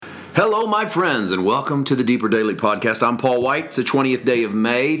Hello, my friends, and welcome to the Deeper Daily Podcast. I'm Paul White. It's the 20th day of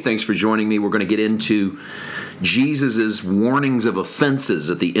May. Thanks for joining me. We're going to get into Jesus' warnings of offenses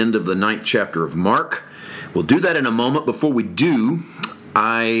at the end of the 9th chapter of Mark. We'll do that in a moment. Before we do,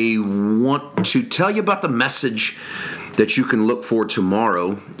 I want to tell you about the message that you can look for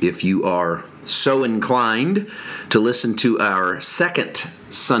tomorrow if you are so inclined to listen to our second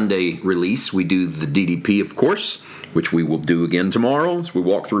Sunday release. We do the DDP, of course, which we will do again tomorrow as we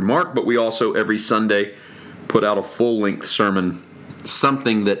walk through Mark, but we also every Sunday put out a full-length sermon,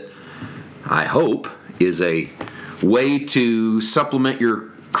 something that I hope is a way to supplement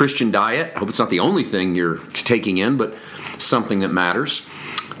your Christian diet. I hope it's not the only thing you're taking in, but something that matters.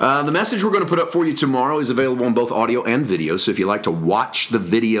 The message we're going to put up for you tomorrow is available on both audio and video, so if you'd like to watch the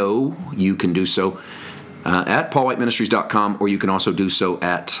video, you can do so at paulwhiteministries.com, or you can also do so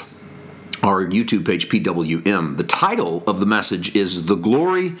at our YouTube page, PWM. The title of the message is The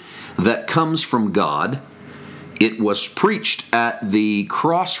Glory That Comes from God. It was preached at the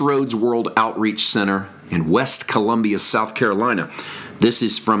Crossroads World Outreach Center in West Columbia, South Carolina. This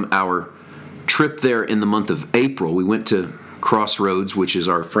is from our trip there in the month of April. We went to Crossroads, which is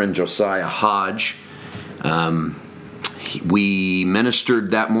our friend Josiah Hodge. We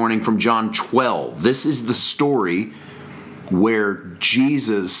ministered that morning from John 12. This is the story where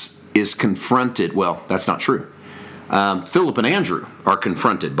Jesus is confronted. Well, that's not true. Philip and Andrew are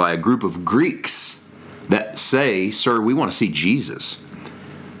confronted by a group of Greeks that say, "Sir, we want to see Jesus."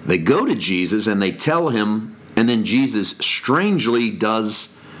 They go to Jesus and they tell him, and then Jesus strangely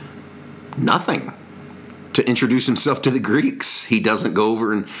does nothing to introduce himself to the Greeks. He doesn't go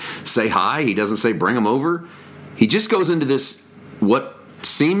over and say hi. He doesn't say, "Bring him over." He just goes into this, what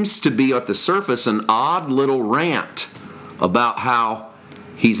seems to be at the surface, an odd little rant about how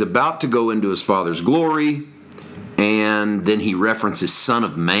he's about to go into his Father's glory, and then he references Son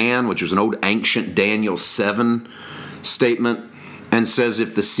of Man, which was an old ancient Daniel 7 statement, and says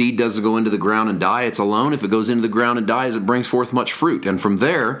if the seed doesn't go into the ground and die, it's alone. If it goes into the ground and dies, it brings forth much fruit. And from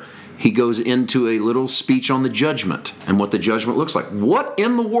there, he goes into a little speech on the judgment and what the judgment looks like. What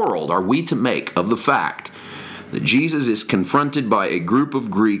in the world are we to make of the fact that Jesus is confronted by a group of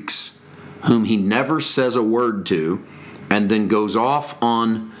Greeks whom he never says a word to, and then goes off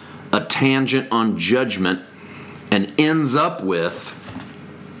on a tangent on judgment and ends up with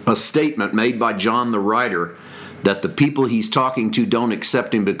a statement made by John the writer that the people he's talking to don't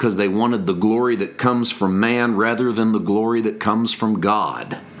accept him because they wanted the glory that comes from man rather than the glory that comes from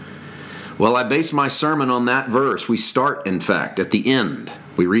God. Well, I base my sermon on that verse. We start, in fact, at the end.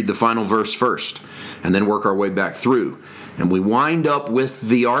 We read the final verse first and then work our way back through. And we wind up with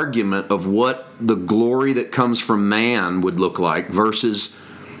the argument of what the glory that comes from man would look like versus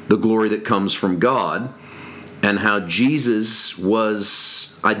the glory that comes from God, and how Jesus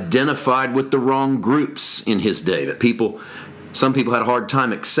was identified with the wrong groups in his day. That some people had a hard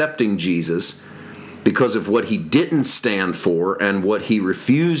time accepting Jesus because of what he didn't stand for and what he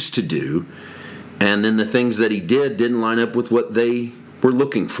refused to do, and then the things that he didn't line up with what they were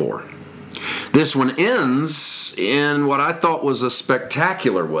looking for. This one ends in what I thought was a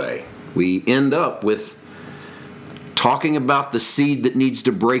spectacular way. We end up with talking about the seed that needs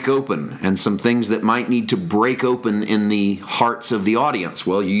to break open and some things that might need to break open in the hearts of the audience.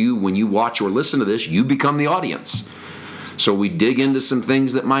 Well, when you watch or listen to this, you become the audience. So we dig into some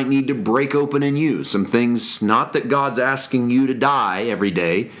things that might need to break open in you. Some things, not that God's asking you to die every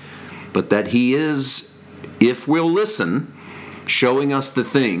day, but that he is, if we'll listen, showing us the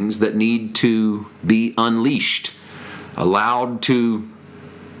things that need to be unleashed, allowed to,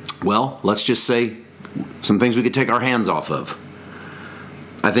 well, let's just say some things we could take our hands off of.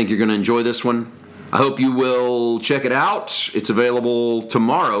 I think you're going to enjoy this one. I hope you will check it out. It's available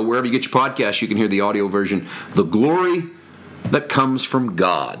tomorrow. Wherever you get your podcasts, you can hear the audio version. The Glory That Comes from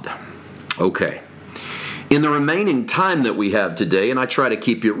God. Okay. In the remaining time that we have today, and I try to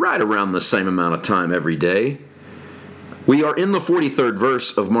keep you right around the same amount of time every day, we are in the 43rd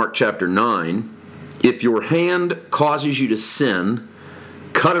verse of Mark chapter 9. If your hand causes you to sin,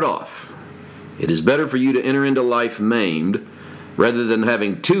 cut it off. It is better for you to enter into life maimed rather than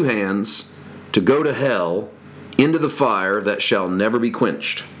having two hands to go to hell, into the fire that shall never be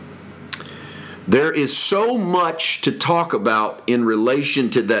quenched. There is so much to talk about in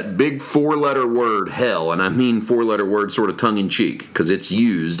relation to that big four-letter word, hell. And I mean four-letter word sort of tongue-in-cheek because it's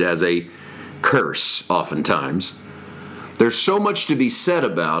used as a curse oftentimes. There's so much to be said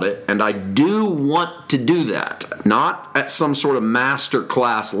about it, and I do want to do that. Not at some sort of master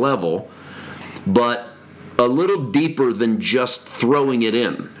class level, but a little deeper than just throwing it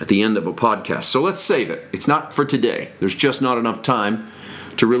in at the end of a podcast. So let's save it. It's not for today. There's just not enough time.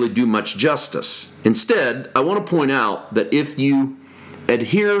 to really do much justice. Instead, I want to point out that if you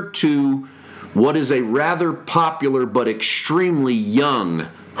adhere to what is a rather popular but extremely young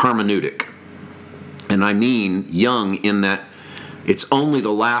hermeneutic, and I mean young in that it's only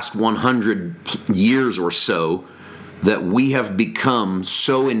the last 100 years or so that we have become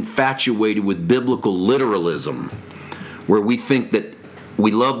so infatuated with biblical literalism, where we think that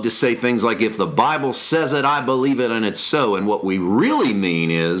we love to say things like, if the Bible says it, I believe it, and it's so. And what we really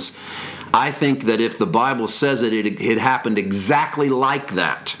mean is, I think that if the Bible says it, it happened exactly like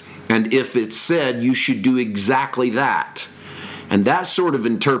that. And if it said, you should do exactly that. And that sort of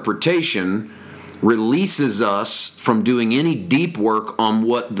interpretation releases us from doing any deep work on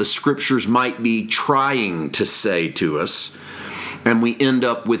what the Scriptures might be trying to say to us, and we end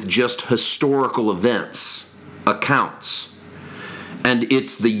up with just historical events, accounts. And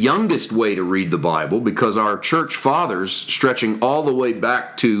it's the youngest way to read the Bible, because our church fathers, stretching all the way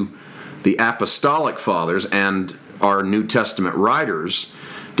back to the apostolic fathers and our New Testament writers,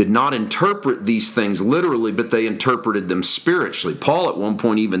 did not interpret these things literally, but they interpreted them spiritually. Paul at one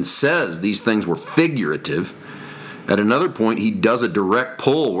point even says these things were figurative. At another point, he does a direct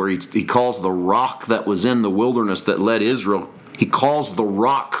pull where he calls the rock that was in the wilderness that led Israel, he calls the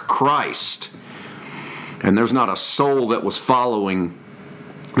rock Christ. And there's not a soul that was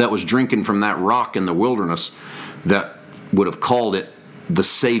drinking from that rock in the wilderness that would have called it the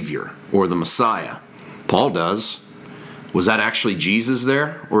Savior or the Messiah. Paul does. Was that actually Jesus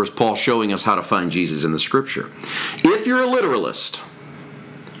there? Or is Paul showing us how to find Jesus in the Scripture? If you're a literalist,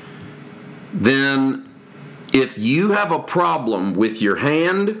 then if you have a problem with your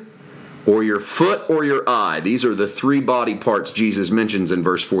hand or your foot or your eye, these are the three body parts Jesus mentions in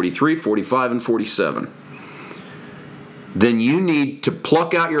verse 43, 45, and 47, then you need to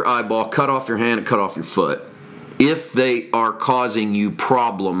pluck out your eyeball, cut off your hand, and cut off your foot. If they are causing you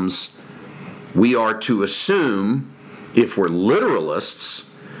problems, we are to assume, if we're literalists,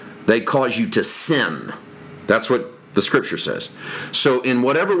 they cause you to sin. That's what the Scripture says. So in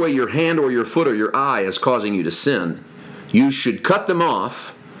whatever way your hand or your foot or your eye is causing you to sin, you should cut them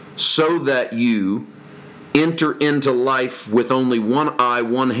off so that you enter into life with only one eye,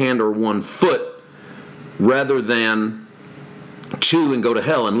 one hand, or one foot, rather than two and go to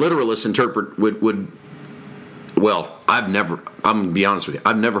hell. And literalists interpret I'm going to be honest with you,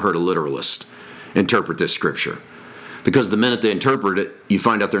 I've never heard a literalist interpret this Scripture. Because the minute they interpret it, you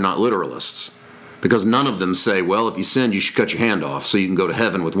find out they're not literalists. Because none of them say, well, if you sinned, you should cut your hand off so you can go to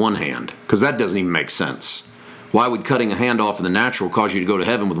heaven with one hand. Because that doesn't even make sense. Why would cutting a hand off in the natural cause you to go to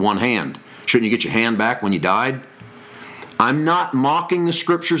heaven with one hand? Shouldn't you get your hand back when you died? I'm not mocking the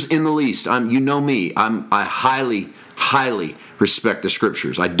Scriptures in the least. You know me. I highly, highly respect the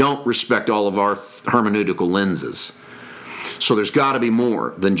Scriptures. I don't respect all of our hermeneutical lenses. So there's got to be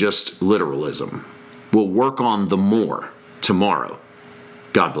more than just literalism. We'll work on the more tomorrow.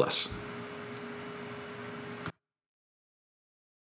 God bless.